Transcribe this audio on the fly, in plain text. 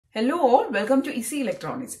Hello all, welcome to EC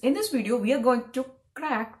Electronics. In this video, we are going to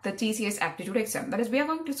crack the TCS Aptitude exam. That is, we are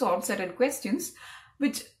going to solve certain questions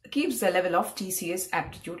which keeps the level of TCS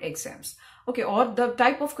Aptitude exams. Okay, or the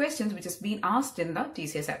type of questions which has been asked in the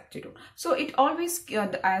TCS Aptitude. So it always,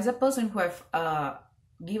 as a person who have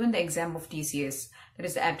given the exam of TCS, that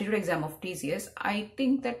is the Aptitude exam of TCS, I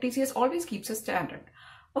think that TCS always keeps a standard.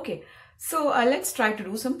 Okay, so let's try to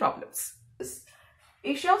do some problems.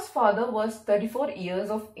 Isha's father was 34 years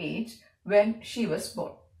of age when she was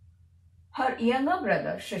born. Her younger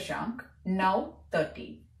brother Shashank, now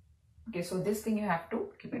 13. Okay, so this thing you have to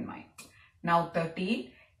keep in mind. Now 13,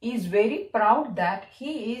 is very proud that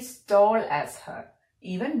he is tall as her,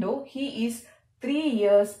 even though he is 3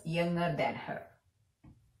 years younger than her.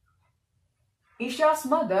 Isha's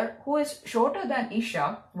mother, who is shorter than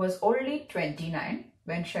Isha, was only 29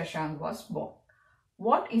 when Shashank was born.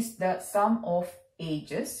 What is the sum of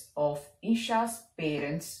ages of Isha's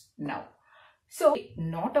parents now? So,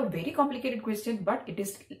 not a very complicated question, but it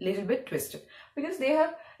is a little bit twisted because they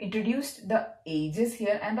have introduced the ages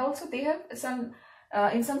here, and also they have some,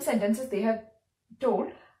 in some sentences they have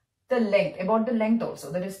told the length, about the length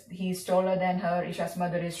also. That is, he is taller than her, Isha's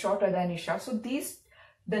mother is shorter than Isha. So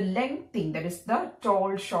the length thing, that is the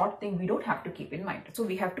tall, short thing, we don't have to keep in mind. So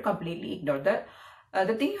we have to completely ignore that.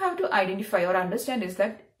 The thing you have to identify or understand is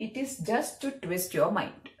that it is just to twist your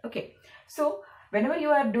mind. Okay, so whenever you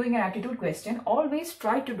are doing an aptitude question, always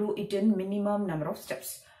try to do it in minimum number of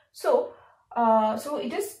steps. So,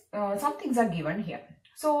 it is some things are given here.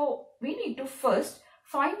 So we need to first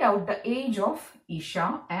find out the age of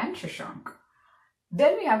Isha and Shashank.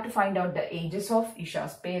 Then we have to find out the ages of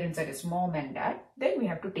Isha's parents, that is mom and dad. Then we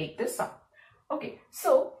have to take the sum. Okay,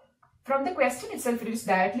 so from the question itself, it is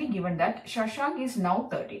directly given that Shashank is now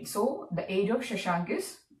 13. So the age of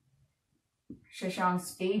Shashank's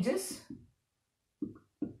age is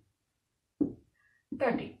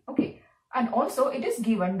 13. Okay, and also it is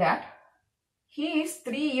given that he is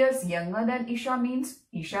 3 years younger than Isha, means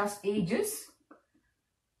Isha's age is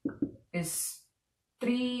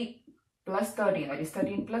 3 plus 13, that is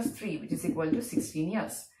 13 plus 3, which is equal to 16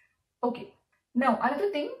 years. Okay, now another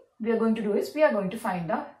thing we are going to do is we are going to find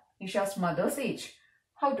the Isha's mother's age.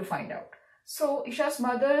 How to find out? So Isha's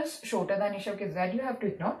mother is shorter than Isha, because that you have to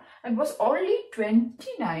ignore, and was only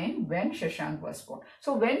 29 when Shashank was born.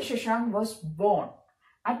 So when Shashank was born,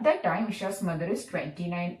 at that time Isha's mother is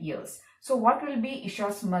 29 years. So what will be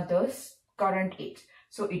Isha's mother's current age?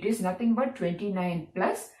 So it is nothing but 29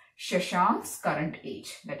 plus Shashank's current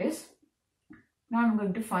age. That is, now I'm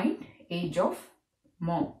going to find age of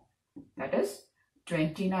mom. That is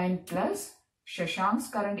 29 plus Shashank's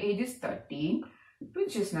current age is 13,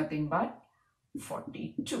 which is nothing but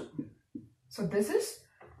 42. So this is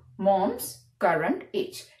mom's current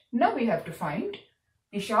age. Now we have to find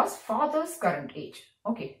Isha's father's current age.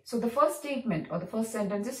 Okay, so the first statement or the first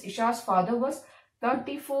sentence is Isha's father was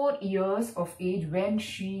 34 years of age when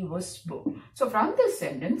she was born. So from this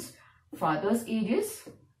sentence, father's age is,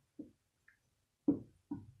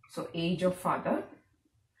 so age of father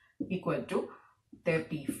equal to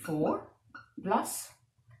 34 plus,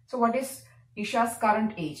 so what is Isha's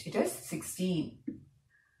current age? It is 16.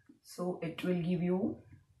 So it will give you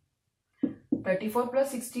 34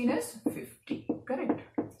 plus 16 is 50, correct?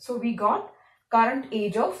 So we got current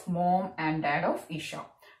age of mom and dad of Isha.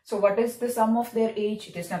 So what is the sum of their age?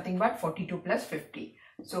 It is nothing but 42 plus 50.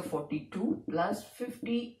 So 42 plus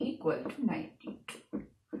 50 equal to 92.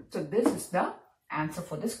 So this is the answer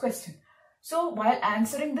for this question. So while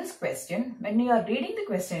answering this question, when you are reading the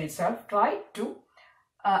question itself, try to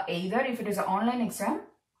either, if it is an online exam,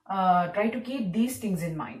 try to keep these things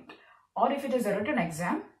in mind. Or if it is a written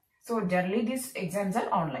exam, so generally these exams are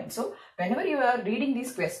online. So whenever you are reading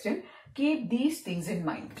this question, keep these things in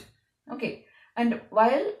mind. Okay. And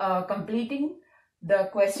while completing the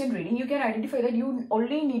question reading, you can identify that you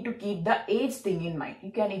only need to keep the age thing in mind.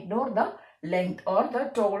 You can ignore the length or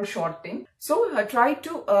the tall short thing. So try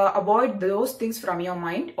to avoid those things from your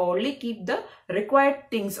mind. Only keep the required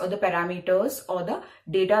things or the parameters or the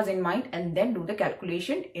data in mind, and then do the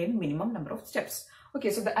calculation in minimum number of steps. Okay,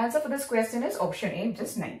 so the answer for this question is option A,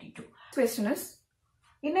 just 92. Question is,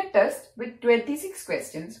 in a test with 26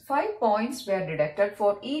 questions, 5 points were deducted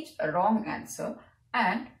for each wrong answer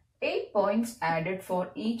and 8 points added for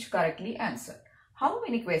each correctly answered. How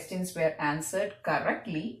many questions were answered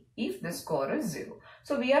correctly if the score is 0?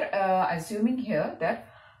 So we are assuming here that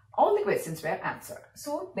all the questions were answered.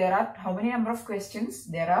 So there are how many number of questions?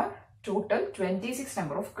 There are total 26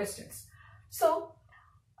 number of questions. So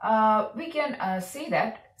we can say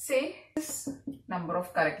that, say this number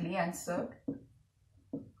of correctly answered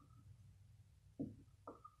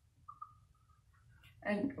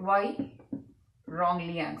and y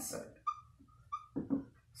wrongly answered.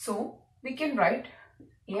 So we can write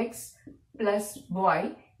x plus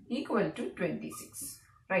y equal to 26,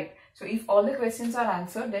 right? So if all the questions are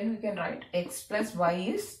answered, then we can write x plus y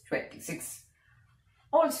is 26.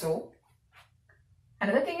 Also,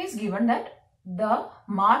 another thing is given that the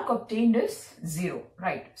mark obtained is 0,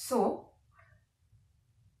 right? So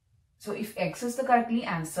if x is the correctly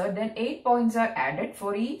answered, then 8 points are added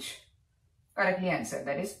for each correctly answered.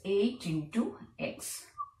 That is 8 into x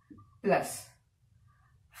plus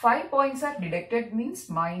 5 points are deducted, means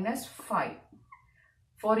minus 5.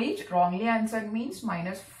 For each wrongly answered means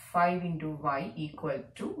minus 5 into y equal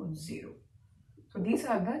to 0. So these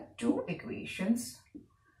are the two equations.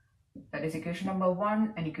 That is equation number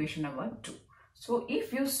 1 and equation number 2. So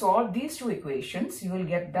if you solve these two equations, you will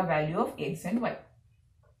get the value of x and y.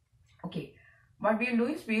 Okay, what we will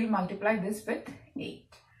do is we will multiply this with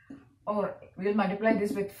 8, or we will multiply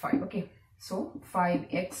this with 5. Okay, so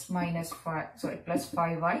 5x plus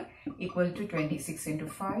 5y equal to 26 into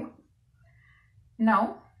 5.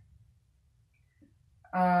 Now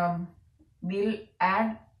we'll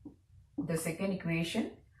add the second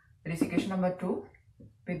equation, that is equation number 2,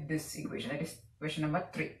 with this equation, that is equation number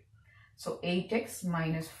 3. So 8x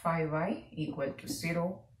minus 5y equal to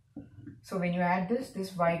 0. So when you add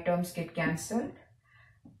this y terms get cancelled.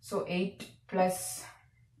 So 8 plus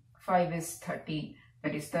 5 is 13.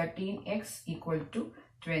 That is 13x equal to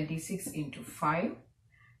 26 into 5.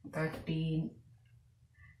 13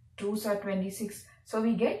 2s are 26. So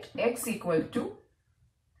we get x equal to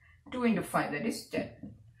 2 into 5, that is 10.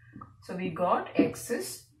 So we got x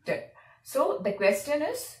is 10. So the question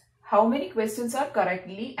is, how many questions are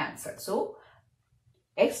correctly answered? So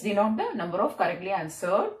x denotes the number of correctly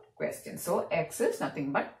answered questions. So x is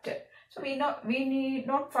nothing but 10. So we need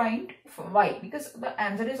not find y because the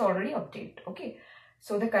answer is already obtained. Okay.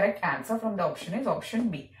 So the correct answer from the option is option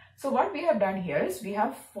B. So what we have done here is we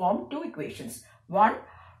have formed two equations. One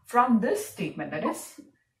from this statement, that is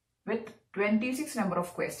with 26 number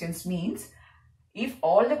of questions, means if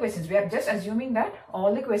all the questions, we are just assuming that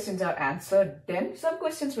all the questions are answered, then some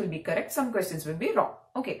questions will be correct, some questions will be wrong.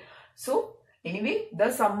 Okay. So anyway,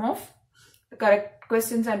 the sum of the correct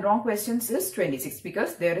questions and wrong questions is 26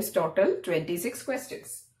 because there is total 26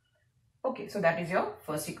 questions. Okay. So that is your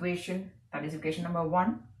first equation. That is equation number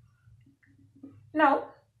 1. Now,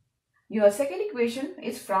 your second equation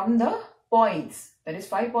is from the points. That is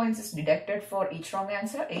 5 points is deducted for each wrong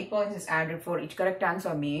answer. 8 points is added for each correct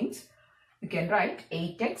answer, means you can write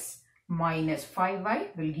 8x minus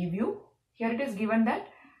 5y will give you, here it is given that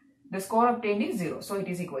the score obtained is 0. So it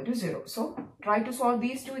is equal to 0. So try to solve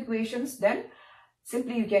these two equations, then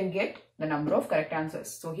simply you can get the number of correct answers.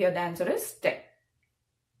 So here the answer is 10.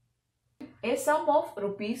 A sum of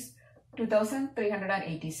rupees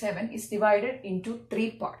 2,387 is divided into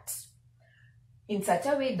 3 parts in such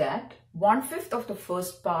a way that 1/5 of the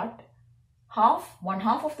first part, one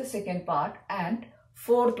half of the second part, and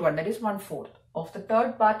fourth one, that is 1/4 of the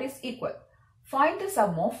third part is equal. Find the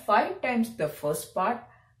sum of 5 times the first part,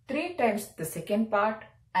 3 times the second part,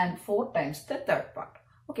 and 4 times the third part.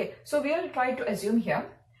 Okay, so we will try to assume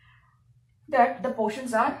here that the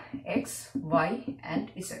portions are x, y,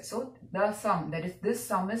 and z. So the sum, that is this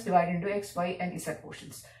sum, is divided into x, y, and z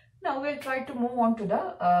portions. Now we'll try to move on to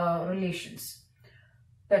the relations.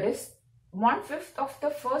 That is 1/5 of the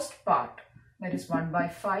first part, that is 1 by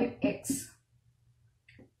 5x.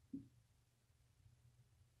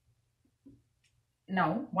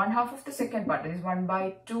 Now 1/2 of the second part, that is 1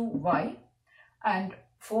 by 2y, and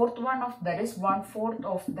fourth one of that is 1/4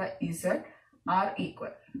 of the z are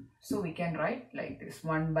equal. So we can write like this: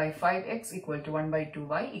 1 by 5x equal to 1 by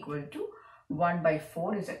 2y equal to 1 by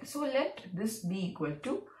 4z. So let this be equal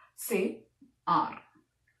to, say, r.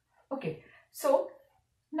 Okay, so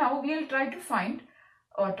now we will try to find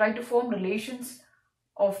or try to form relations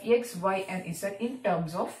of x, y, and z in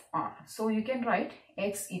terms of r. So you can write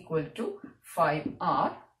x equal to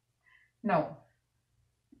 5r. Now,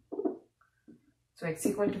 so x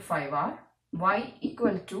equal to 5r, y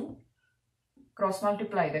equal to, cross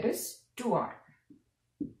multiply, that is 2r,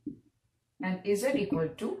 and z equal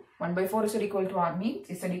to 1 by 4 z equal to r, means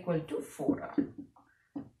z equal to 4r.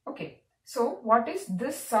 Okay. So what is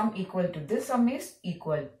this sum equal to? This sum is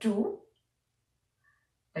equal to,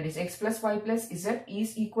 that is x plus y plus z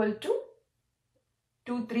is equal to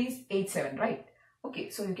 2387, right? Okay,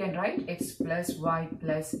 so you can write x plus y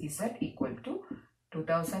plus z equal to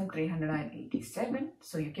 2387.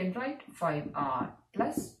 So you can write 5r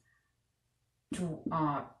plus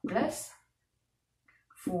 2r plus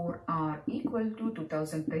 4r equal to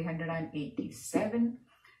 2387.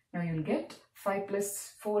 Now you will get 5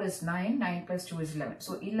 plus 4 is 9, 9 plus 2 is 11.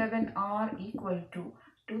 So 11 R equal to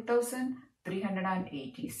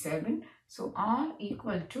 2387. So R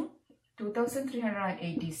equal to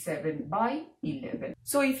 2387 by 11.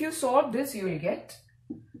 So if you solve this, you will get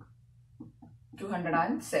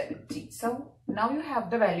 270. So now you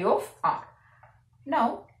have the value of R.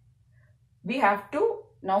 Now we have to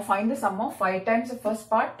now find the sum of 5 times the first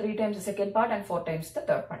part, 3 times the second part, and 4 times the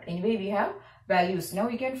third part. Anyway, we have values. Now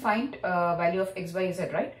we can find value of x, y, z,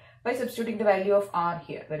 right? By substituting the value of R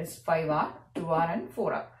here. That is 5R, 2R and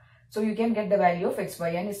 4R. So you can get the value of x, y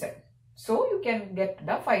and z. So you can get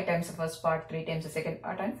the 5 times the first part, 3 times the second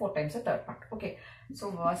part and 4 times the third part. Okay.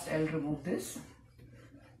 So first I'll remove this.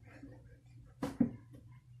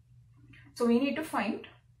 So we need to find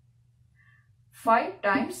 5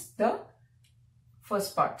 times the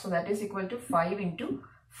first part. So that is equal to 5 into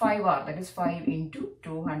 5R. That is 5 into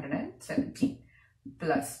 270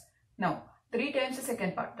 plus. Now 3 times the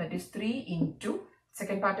second part. That is 3 into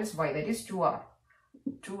second part is y. That is 2R.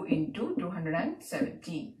 2 into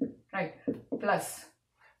 217. Right. Plus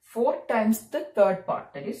 4 times the third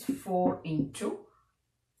part. That is 4 into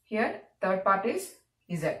here third part is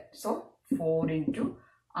z. So 4 into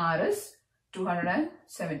R is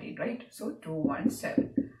 217, right? So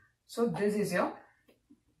 217. So this is your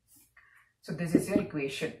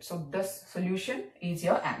equation. So the solution is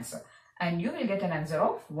your answer, and you will get an answer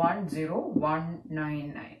of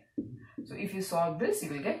 10199. So if you solve this,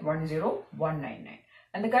 you will get 10199,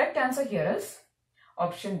 and the correct answer here is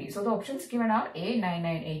option D. So the options given are A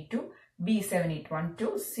 9982, B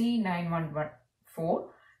 7812, C 9114,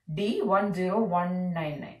 D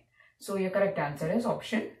 10199. So your correct answer is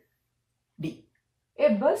option D.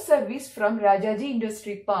 A bus service from Rajaji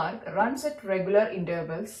Industry Park runs at regular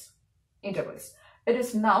intervals. It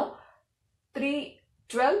is now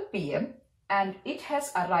 3:12 p.m. and it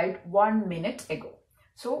has arrived 1 minute ago.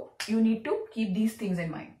 So you need to keep these things in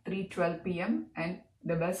mind. 3:12 p.m. and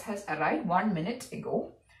the bus has arrived 1 minute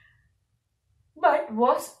ago, but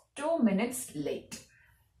was 2 minutes late.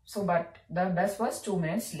 So but the bus was 2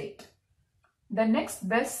 minutes late. The next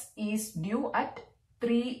bus is due at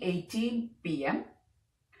 3:18 p.m.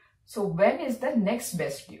 So when is the next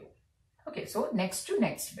bus due? Okay, so next to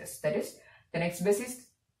next bus. That is, the next bus is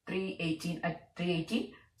 3:18 at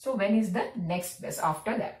 3:18. So when is the next bus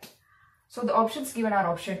after that? So the options given are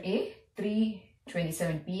option A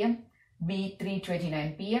 3:27 p.m. B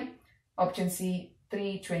 3:29 p.m. Option C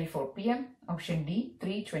 3:24 p.m. Option D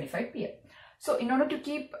 3:25 p.m. So in order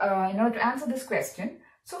to answer this question,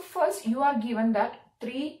 so first you are given that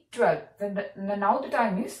 3:12. Then now the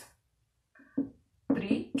time is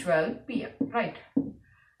 3:12 p.m. right?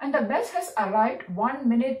 And the bus has arrived 1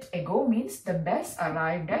 minute ago, means the bus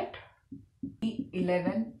arrived at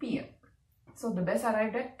 3:11 p.m. So the bus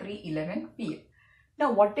arrived at 3:11 p.m.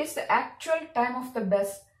 Now what is the actual time of the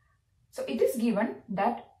bus? So it is given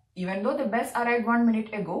that even though the bus arrived 1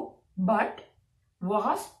 minute ago, but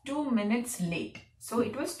was 2 minutes late. So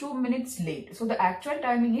it was 2 minutes late. So the actual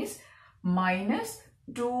timing is minus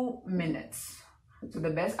 2 minutes. So the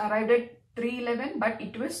bus arrived at 3:11, but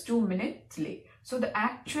it was 2 minutes late. So the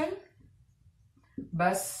actual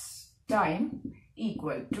bus time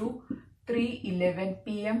equal to 3:11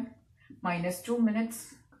 p.m. minus 2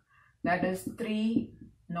 minutes. That is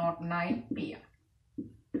 3:09 p.m.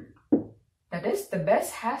 That is, the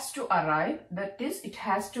bus has to arrive. That is, it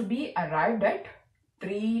has to be arrived at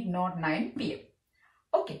 3:09 p.m.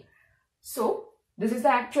 Okay. So this is the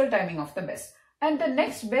actual timing of the bus. And the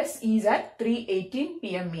next bus is at 3:18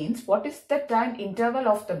 p.m. means what is the time interval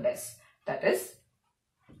of the bus? That is,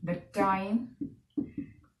 the time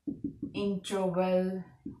interval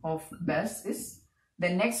of bus is the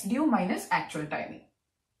next due minus actual timing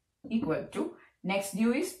equal to next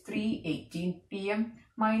due is 3:18 p.m.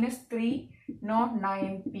 minus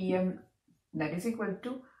 3:09 p.m. that is equal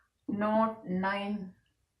to 09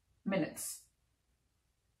 minutes.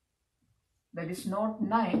 That is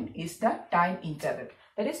 09 is the time interval.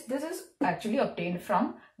 That is, this is actually obtained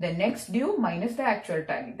from the next due minus the actual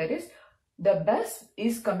timing. That is, the bus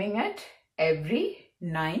is coming at every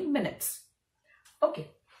 9 minutes.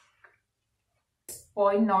 Okay.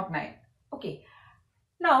 0.09. Okay.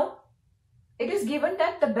 Now, it is given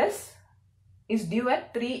that the bus is due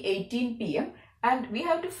at 3:18 p.m. and we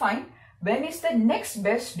have to find when is the next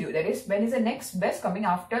bus due. That is, when is the next bus coming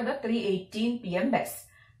after the 3:18 p.m. bus.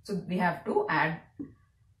 So we have to add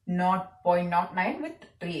 0.09 with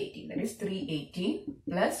 3:18. That is 3:18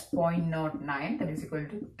 plus 0.09. That is equal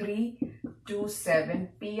to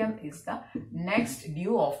 3:27 p.m. is the next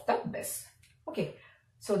due of the bus. Okay.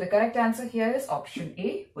 So the correct answer here is option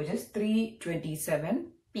A, which is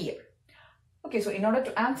 3:27 p.m. Okay, so in order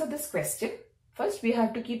to answer this question, first we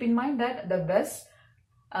have to keep in mind that the bus,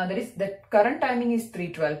 the current timing is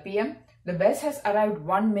 3:12 p.m. The bus has arrived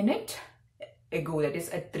 1 minute ago, that is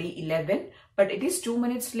at 3:11, but it is 2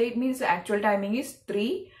 minutes late, means the actual timing is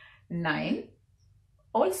 3:09.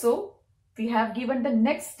 Also, we have given the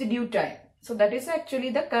next due time, so that is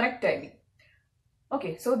actually the correct timing.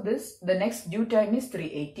 Okay, so the next due time is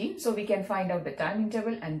 3:18, so we can find out the time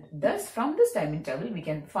interval, and thus from this time interval we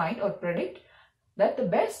can find or predict that the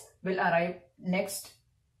bus will arrive next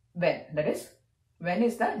when, that is when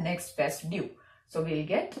is the next bus due. So we'll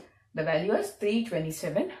get the value as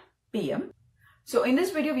 3:27 p.m. So in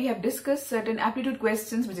this video we have discussed certain aptitude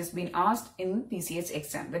questions which has been asked in TCS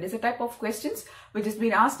exam. That is a type of questions which has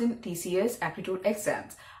been asked in TCS Aptitude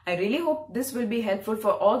exams. I really hope this will be helpful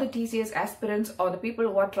for all the TCS aspirants or the people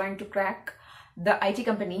who are trying to crack the IT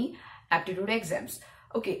company aptitude exams.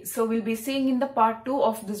 Okay, so we'll be seeing in the part 2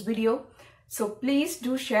 of this video. So please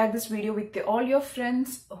do share this video with all your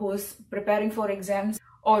friends who is preparing for exams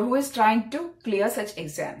or who is trying to clear such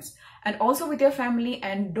exams, and also with your family,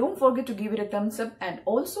 and don't forget to give it a thumbs up and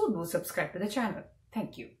also do subscribe to the channel.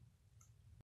 Thank you.